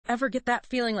ever get that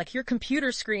feeling like your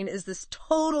computer screen is this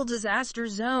total disaster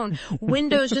zone?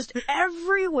 Windows just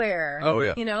everywhere. Oh,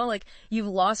 yeah. You know, like you've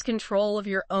lost control of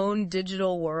your own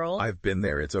digital world. I've been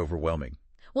there. It's overwhelming.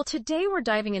 Well, today we're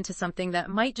diving into something that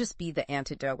might just be the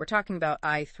antidote. We're talking about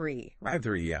i3. Right?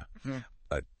 i3, yeah.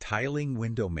 A tiling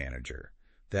window manager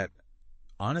that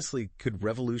honestly could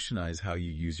revolutionize how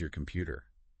you use your computer.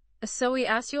 So we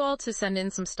asked you all to send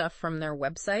in some stuff from their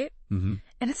website, and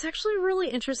it's actually really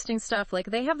interesting stuff. Like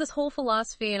they have this whole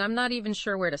philosophy, and I'm not even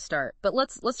sure where to start. But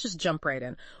let's just jump right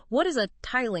in. What is a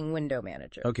tiling window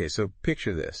manager? Okay, so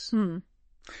picture this.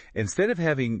 Instead of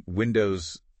having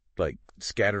windows like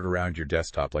scattered around your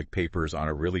desktop like papers on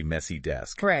a really messy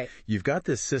desk, Right. you've got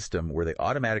this system where they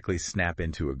automatically snap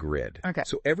into a grid. Okay.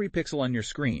 So every pixel on your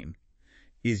screen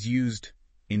is used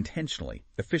intentionally,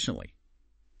 efficiently.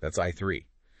 That's i3.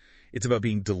 It's about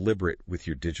being deliberate with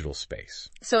your digital space.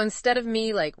 So instead of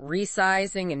me like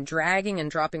resizing and dragging and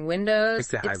dropping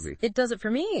windows, it does it for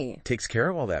me. Takes care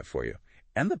of all that for you.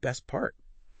 And the best part,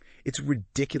 it's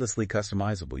ridiculously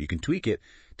customizable. You can tweak it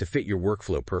to fit your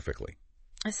workflow perfectly.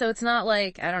 So it's not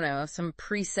like, I don't know, some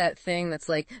preset thing that's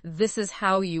like, this is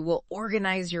how you will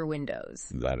organize your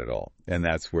windows. Not at all. And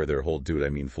that's where their whole do what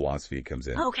I mean philosophy comes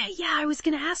in. Okay, yeah, I was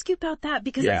going to ask you about that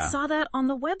because I saw that on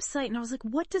the website and I was like,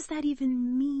 what does that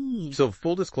even mean? So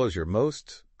full disclosure,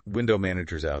 most window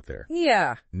managers out there,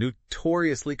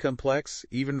 notoriously complex,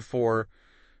 even for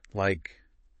like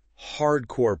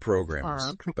hardcore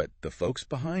programmers. But the folks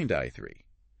behind i3,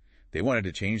 they wanted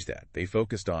to change that. They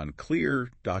focused on clear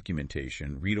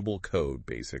documentation, readable code,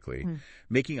 basically,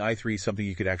 making i3 something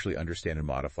you could actually understand and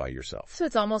modify yourself. So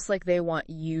it's almost like they want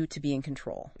you to be in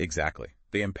control. Exactly.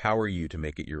 They empower you to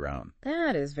make it your own.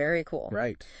 That is very cool.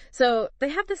 Right. So they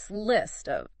have this list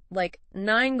of like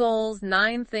 9 goals,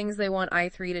 9 things they want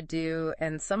i3 to do,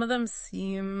 and some of them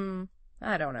seem,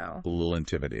 I don't know, A little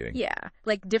intimidating. Yeah,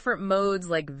 like different modes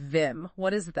like Vim.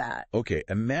 What is that? Okay,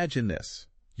 imagine this.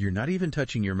 You're not even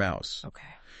touching your mouse. Okay.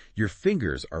 Your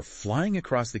fingers are flying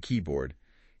across the keyboard,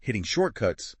 hitting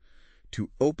shortcuts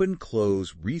to open,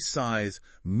 close, resize,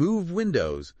 move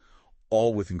windows,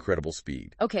 all with incredible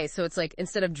speed. Okay, so it's like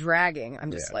instead of dragging,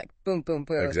 I'm just like boom, boom,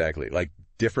 boom. Exactly. Like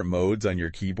different modes on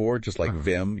your keyboard, just like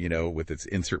Vim, you know, with its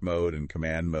insert mode and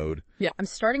command mode. Yeah, I'm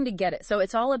starting to get it. So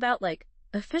it's all about like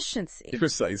efficiency.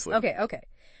 Precisely. Okay.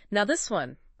 Now this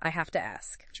one, I have to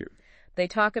ask. Shoot. They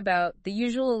talk about the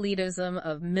usual elitism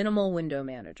of minimal window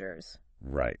managers.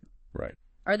 Right.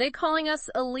 Are they calling us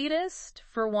elitist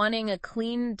for wanting a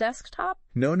clean desktop?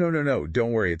 No.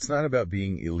 Don't worry. It's not about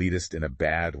being elitist in a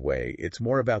bad way. It's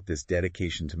more about this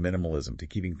dedication to minimalism, to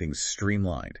keeping things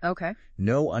streamlined. Okay.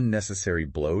 No unnecessary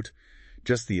bloat,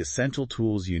 just the essential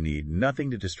tools you need,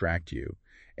 nothing to distract you.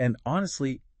 And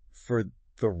honestly, for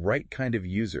the right kind of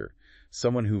user,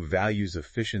 someone who values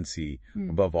efficiency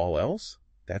above all else,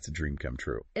 that's a dream come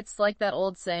true. It's like that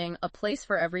old saying, a place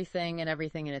for everything and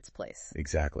everything in its place.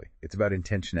 Exactly. It's about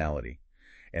intentionality.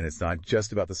 And it's not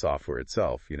just about the software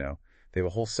itself, you know. They have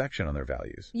a whole section on their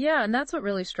values. Yeah, and that's what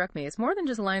really struck me. It's more than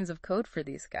just lines of code for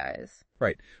these guys.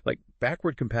 Right. Like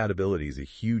backward compatibility is a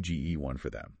huge EE one for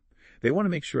them. They want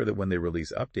to make sure that when they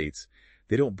release updates,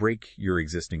 they don't break your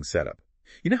existing setup.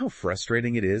 You know how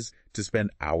frustrating it is to spend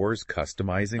hours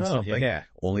customizing something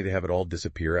only to have it all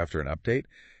disappear after an update?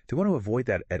 They want to avoid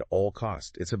that at all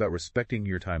costs. It's about respecting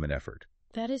your time and effort.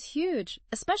 That is huge,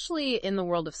 especially in the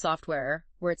world of software,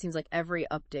 where it seems like every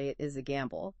update is a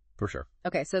gamble. For sure.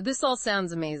 Okay, so this all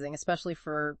sounds amazing, especially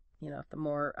for, you know, the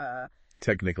more...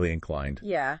 technically inclined.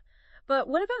 Yeah. But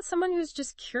what about someone who's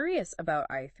just curious about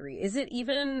i3? Is it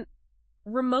even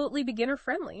remotely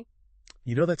beginner-friendly?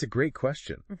 You know, that's a great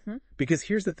question. Because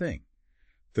here's the thing.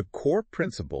 The core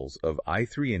principles of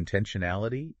i3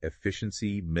 intentionality,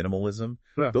 efficiency, minimalism,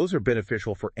 those are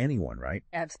beneficial for anyone, right?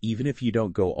 Absolutely. Even if you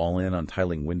don't go all in on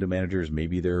tiling window managers,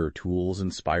 maybe there are tools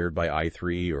inspired by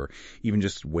i3 or even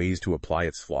just ways to apply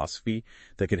its philosophy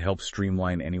that could help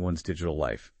streamline anyone's digital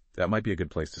life. That might be a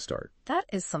good place to start. That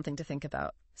is something to think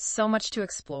about. So much to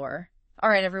explore. All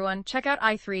right, everyone, check out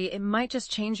i3. It might just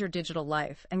change your digital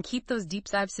life. And keep those deep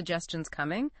dive suggestions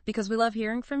coming because we love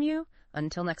hearing from you.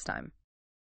 Until next time.